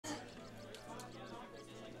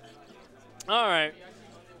All right.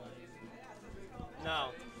 No.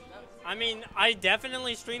 I mean, I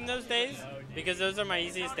definitely stream those days because those are my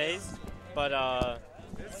easiest days. But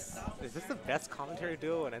Is this the best commentary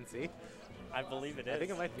duo in NC? I believe it is. I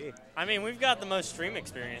think it might be. I mean, we've got the most stream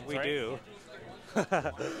experience. We right? do.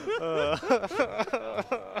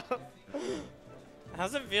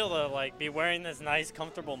 How's it feel to like be wearing this nice,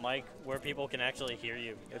 comfortable mic where people can actually hear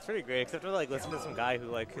you? It's pretty great, except for like listening to some guy who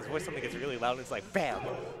like his voice suddenly gets really loud and it's like BAM.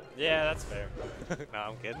 Yeah, that's fair. No,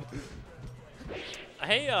 I'm kidding.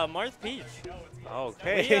 Hey, Marth Peach.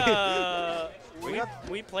 Okay.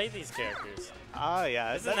 We play these characters. Ah,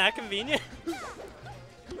 yeah. Isn't that convenient?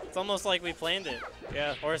 It's almost like we planned it.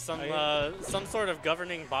 Yeah. Or some sort of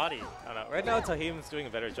governing body. I don't know. Right now, Taheem's doing a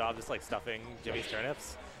better job just like stuffing Jimmy's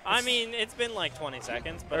turnips. I mean, it's been like 20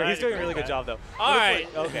 seconds, but he's doing a really good job though. All right.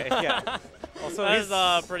 Like, okay. Yeah. Also, that was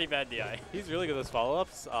a pretty bad DI. He's really good with those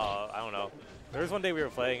follow-ups. I don't know. There was one day we were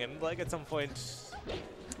playing, and like at some point,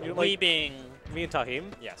 We being me and Taheem.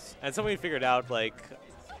 Yes. And somebody figured out like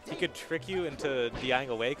he could trick you into DIing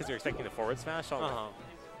away because you're expecting the forward smash on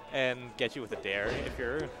and get you with a dare if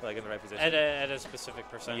you're like in the right position. At a specific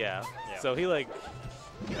percent. Yeah. So he like,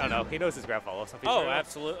 I don't know, he knows his grab follow. Oh,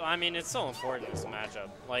 absolutely. I mean, it's so important in this matchup.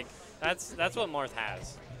 Like, that's what Marth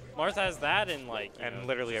has. Marth has that and like and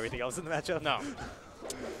literally everything else in the matchup. No.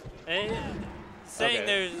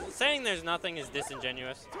 Saying there's nothing is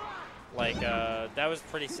disingenuous. Like that was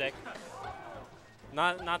pretty sick.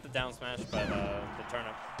 Not the down smash, but the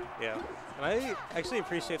turnip. Yeah. And I actually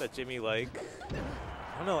appreciate that Jimmy like.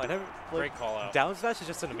 I don't know. I never. Great call out. Down smash is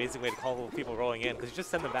just an amazing way to call people rolling in because you just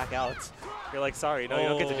send them back out. You're like, sorry, no, you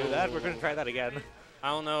don't get to do that. We're going to try that again. I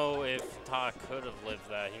don't know if Ta could have lived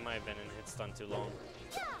that. He might have been in hit stun too long.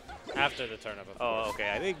 After the turnip. Oh, okay.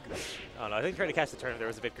 I don't know. I think trying to catch the turnip there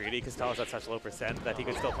was a bit greedy because Ta was at such low percent that he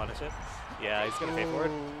could still punish it. Yeah, he's going to pay for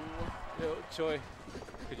it. Yo, Choi,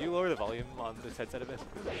 could you lower the volume on this headset a bit?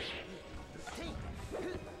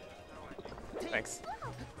 Thanks.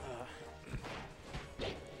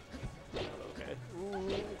 Okay.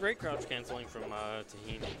 Ooh, great crouch canceling from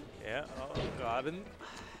Taheem. Yeah. Oh god. And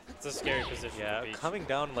it's a scary position. Yeah. Coming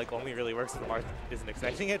down like only really works if the Marth isn't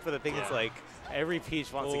expecting it. But the thing is like every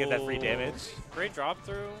Peach wants to get that free damage. Great drop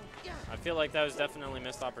through. I feel like that was definitely a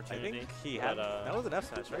missed opportunity. I think he had. That was an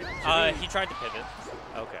F smash, right? He tried to pivot.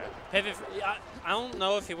 Okay. Pivot. I don't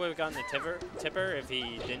know if he would have gotten the tipper if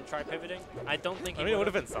he didn't try pivoting. I don't think he. I mean, it would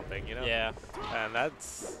have been something, you know. Yeah. And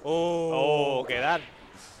that's. Oh. Okay. That.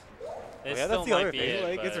 Yeah, that's the other thing.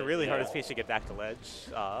 Like, it's really hard as Peach to get back to ledge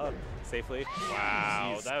safely.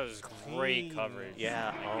 Wow, that was great coverage.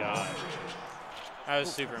 Yeah. Oh my god. That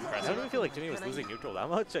was super impressive. I don't even feel like Jimmy was losing neutral that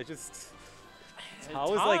much. I just. Ta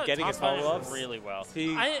was like getting his follow-ups really well.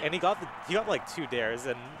 And he got like 2 dares,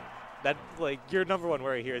 and that like your number one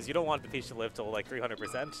worry here is you don't want the Peach to live till like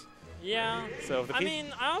 300%. Yeah. So if the I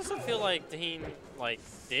mean, I also feel like Taheem like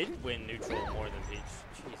did win neutral more than Peach.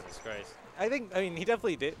 Jesus Christ. I mean, he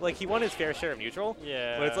definitely did. Like, he won his fair share of neutral.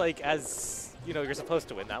 Yeah. But it's like, as, you know, you're supposed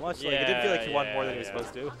to win that much. Like, it didn't feel like he won more than he was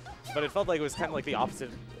supposed to. But it felt like it was kind of like the opposite,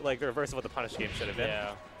 like the reverse of what the punish game should have been.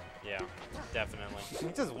 Yeah. Yeah, definitely. He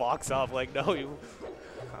just walks up like, no,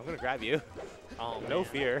 I'm going to grab you. Oh, no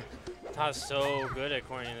fear. Ta's so good at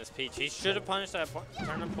cornering this Peach. He should have punished that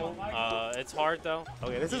turnip pull. It's hard though.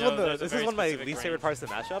 Okay, this is one of my least favorite parts of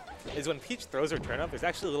the matchup. Is when Peach throws her turnip. There's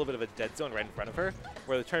actually a little bit of a dead zone right in front of her,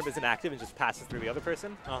 where the turnip isn't active and just passes through the other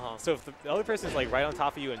person. So if the other person is like right on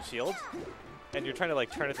top of you in shield, and you're trying to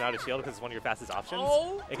like turn it out of shield because it's one of your fastest options,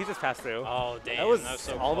 it can just pass through. Oh damn! That was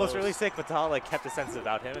so almost close. really sick, but Ta like kept his sense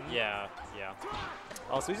about him. And yeah.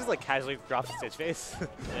 Also, he just like casually drops the stitch face.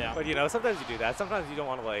 Yeah. But you know, sometimes you do that. Sometimes you don't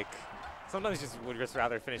want to like. Sometimes you just would just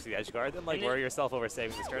rather finish the edge guard than like worry yourself over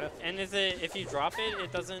saving this turnip. And is it if you drop it,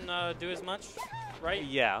 it doesn't do as much, right?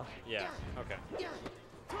 Yeah. Yeah. Okay.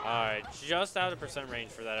 All right, just out of percent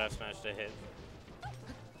range for that F smash to hit.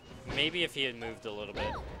 Maybe if he had moved a little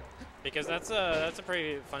bit, because that's a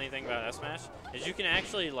pretty funny thing about F smash is you can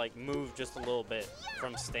actually like move just a little bit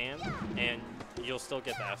from stand, and you'll still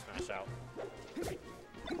get the F smash out.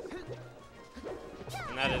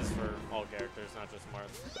 And that is for all characters, not just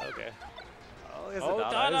Marth. Okay. Oh,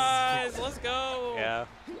 Dada's! Let's go! Yeah.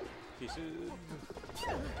 He should.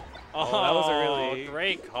 Oh, that was a really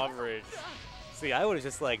great coverage. See, I would have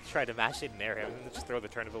just like tried to mash it and air him and just throw the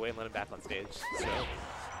turnip away and let him back on stage.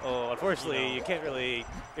 So, unfortunately, you can't really.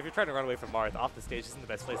 If you're trying to run away from Marth, off the stage isn't the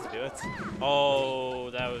best place to do it. Oh,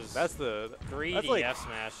 that's the greedy like, F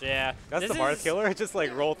smash. Yeah, that's the Marth killer. Just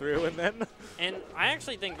like roll through and then. And I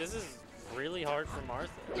actually think this is really hard for Marth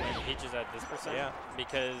when Peach is at this percent. Yeah.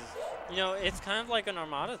 Because you know, it's kind of like an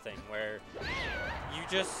Armada thing where you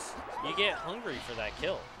get hungry for that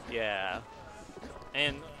kill. Yeah.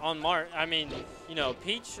 And on Mart, I mean, you know,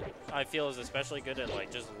 Peach, I feel, is especially good at, like,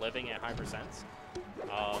 just living at high percents.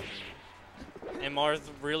 And Mar's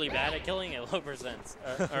really bad at killing at low percents,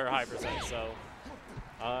 or high percents, so,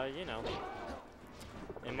 you know,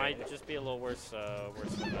 it might just be a little worse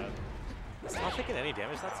than that. Is not taking any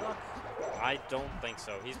damage that stock? I don't think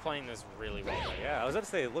so. He's playing this really well. Right yeah, I was about to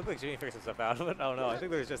say, it looked like Jimmy figured some stuff out, but oh no, I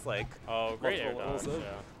think there's just like great air dodge,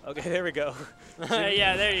 yeah. Okay, there we go.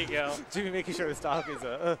 Yeah, there you go. Jimmy making sure the stock is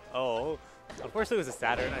Unfortunately, it was a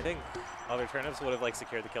Saturn. I think other turnips would have like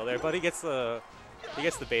secured the kill there, but he gets the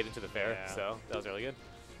bait into the fair, so that was really good.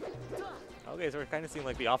 Okay, so we're kind of seeing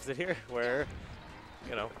like the opposite here, where,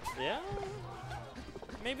 you know. Yeah.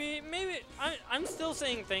 Maybe I'm still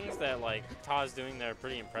saying things that like Ta's doing that are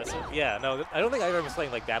pretty impressive. Yeah, no, I don't think either of them is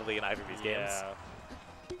playing like badly in either of these games.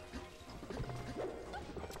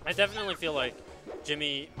 I definitely feel like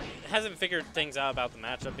Jimmy hasn't figured things out about the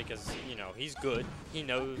matchup because, you know, he's good. He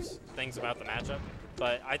knows things about the matchup,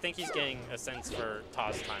 but I think he's getting a sense for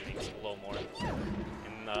Ta's timings a little more and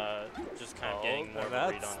just kind of getting more of a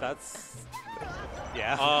read on that's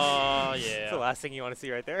yeah. Oh, yeah. That's the last thing you want to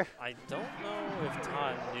see right there. I don't know if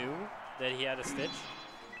Ta knew that he had a stitch.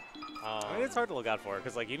 I mean, it's hard to look out for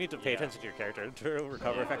because like you need to pay attention to your character to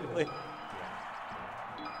recover effectively.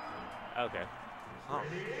 Okay.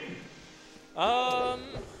 Huh.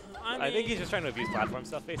 I think he's just trying to abuse platform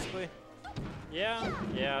stuff, basically. Yeah, that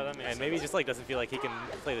makes sense. And maybe he just like doesn't feel like he can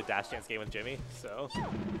play the dash dance game with Jimmy, so.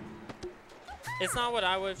 It's not what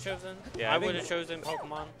I would have chosen. Yeah, I would have chosen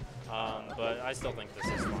Pokemon, but I still think this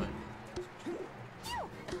is fine.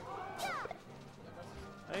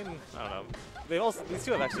 I don't know. These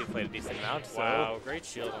two have actually played a decent amount. So. Wow, great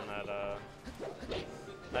shield on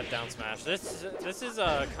that down smash. This is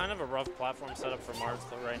kind of a rough platform setup for Mars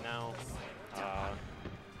right now.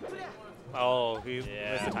 He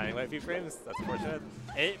missed the timing by a few frames. That's unfortunate.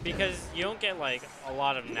 Because you don't get like a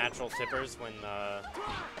lot of natural tippers when the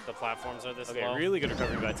platforms are this low. Okay, really good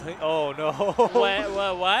recovery by Taheem. Oh no.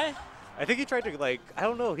 What? I think he tried to like, I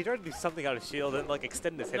don't know, he tried to do something out of shield and like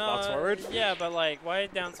extend his hitbox forward. Yeah, but like, why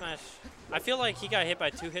down smash? I feel like he got hit by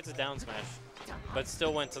 2 hits of down smash, but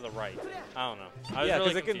still went to the right. I don't know. I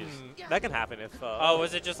was really confused. That can happen if.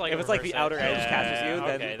 Was it just like if it's like the outer edge catches you?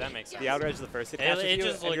 Then okay, that makes sense. The outer edge of the first hit catches you,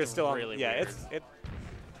 just and you're still on. Really yeah, weird.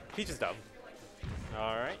 Peach is dumb.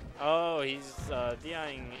 All right. Oh, he's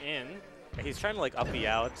DIing in. He's trying to like up the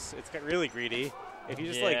out. It's really greedy. If you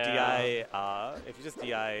just like DI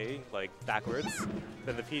like backwards,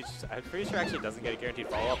 then the Peach, I'm pretty sure actually doesn't get a guaranteed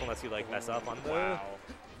follow up unless you like mess up on the. Wow.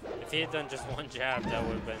 If he had done just one jab, that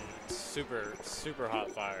would have been super, super hot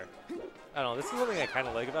fire. I don't know. This is something I kind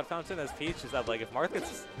of like about Fountain as Peach is that like if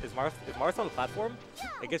Marth's on the platform,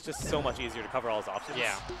 it gets just so much easier to cover all his options.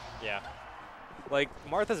 Yeah. Like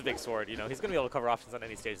Marth has a big sword. You know, he's gonna be able to cover options on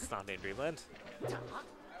any stage that's not named Dreamland.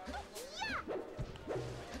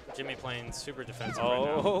 Jimmy playing super defensive right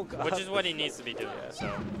now, God. which is what he needs to be doing. Yeah.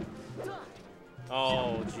 So.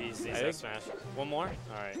 Oh, jeez, these smash. One more?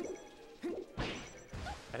 All right.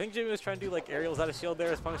 I think Jimmy was trying to do like aerials out of shield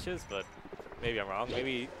there as punishes, but maybe I'm wrong.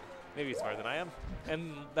 Maybe he's smarter than I am.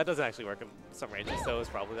 And that doesn't actually work in some ranges, so it's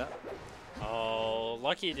probably that. Oh,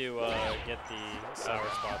 lucky to get the sour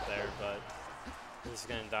spot there, but he's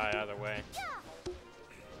going to die either way.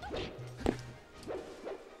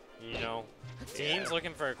 You know, Taheem's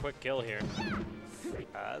looking for a quick kill here.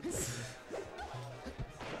 I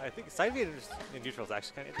think side B in neutral is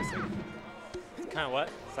actually kind of interesting. Kind of what?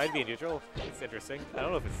 Side B in neutral. It's interesting. I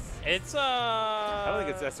don't know if it's. I don't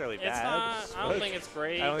think it's necessarily bad. I don't think it's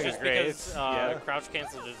great. I don't think just it's great. because crouch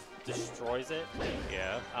cancel just destroys it.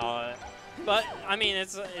 Yeah. But I mean,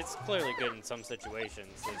 it's clearly good in some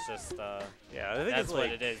situations. It's just I think that's it's what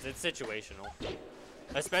like it is. It's situational.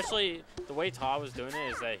 Especially the way Ta was doing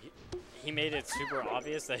it is that he made it super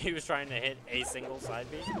obvious that he was trying to hit a single side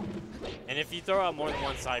B. And if you throw out more than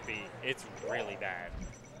one side B, it's really bad.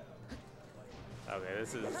 Okay,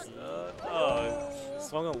 this is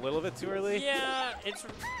swung a little bit too early. Yeah, it's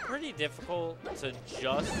pretty difficult to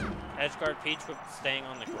just edgeguard Peach with staying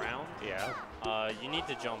on the ground. Yeah. You need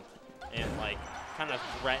to jump and like kind of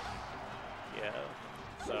threaten. Yeah.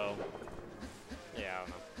 So, yeah,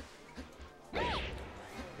 I don't know.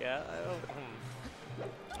 Yeah, I don't.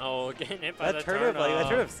 Oh, getting hit by that the turnip, like that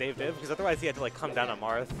turnip saved him because otherwise he had to like come down on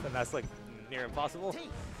Marth, and that's like near impossible.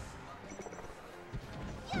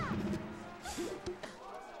 I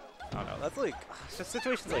don't know. That's like just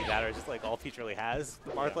situations like that are just like all Peach really has.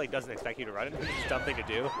 Marth like doesn't expect you to run it. It's a dumb thing to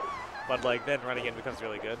do, but like then running in becomes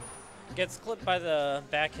really good. Gets clipped by the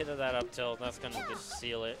back hit of that up tilt. That's going to just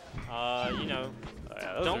seal it. You know,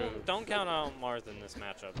 don't count out Marth in this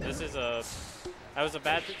matchup. That was a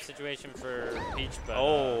bad situation for Peach,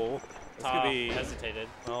 but this could be hesitated.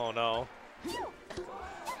 Oh no.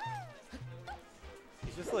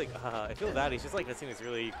 He's just like, I feel bad. He's just like missing his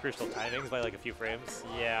really crucial timings by like a few frames.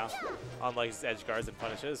 Yeah. On like his edge guards and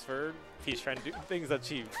punishes for Peach trying to do things that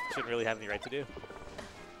she shouldn't really have any right to do.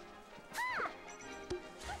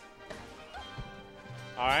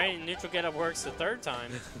 All right, neutral get up works the third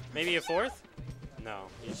time. Maybe a fourth? No,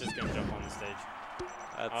 he's just gonna jump on the stage.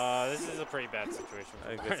 This is a pretty bad situation.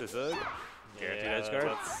 I think this is a guaranteed edge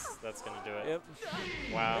guard. That's gonna do it. Yep.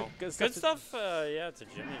 Wow. Good stuff. Yeah, to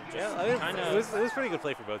Jimmy. It was pretty good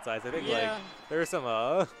play for both sides. I think like there were some.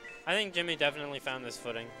 I think Jimmy definitely found his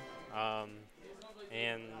footing,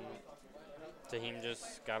 and Taheem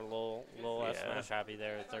just got a little F-smash happy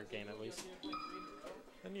there, third game at least.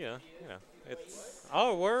 And you know, it's.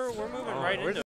 Oh, we're moving right into